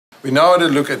We now want to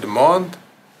look at demand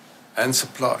and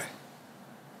supply.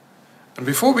 And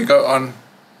before we go on,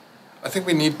 I think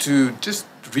we need to just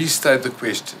restate the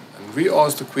question and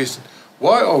re-ask the question,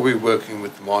 why are we working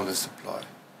with demand and supply?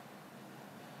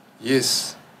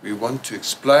 Yes, we want to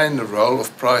explain the role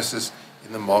of prices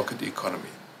in the market economy.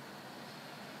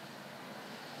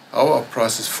 How are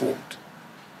prices formed?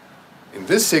 In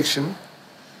this section,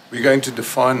 we're going to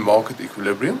define market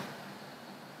equilibrium.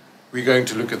 We're going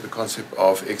to look at the concept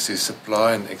of excess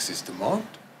supply and excess demand.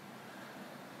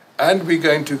 And we're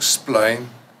going to explain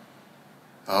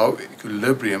how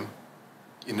equilibrium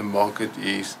in the market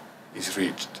is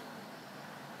reached.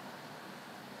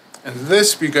 And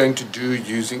this we're going to do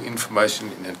using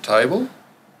information in a table.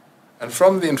 And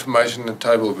from the information in the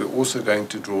table, we're also going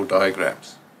to draw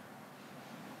diagrams.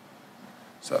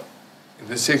 So, in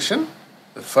this section,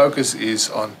 the focus is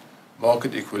on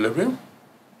market equilibrium,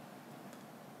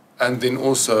 and then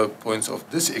also points of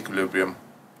disequilibrium,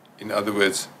 in other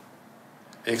words,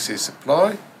 excess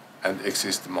supply and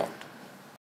excess demand.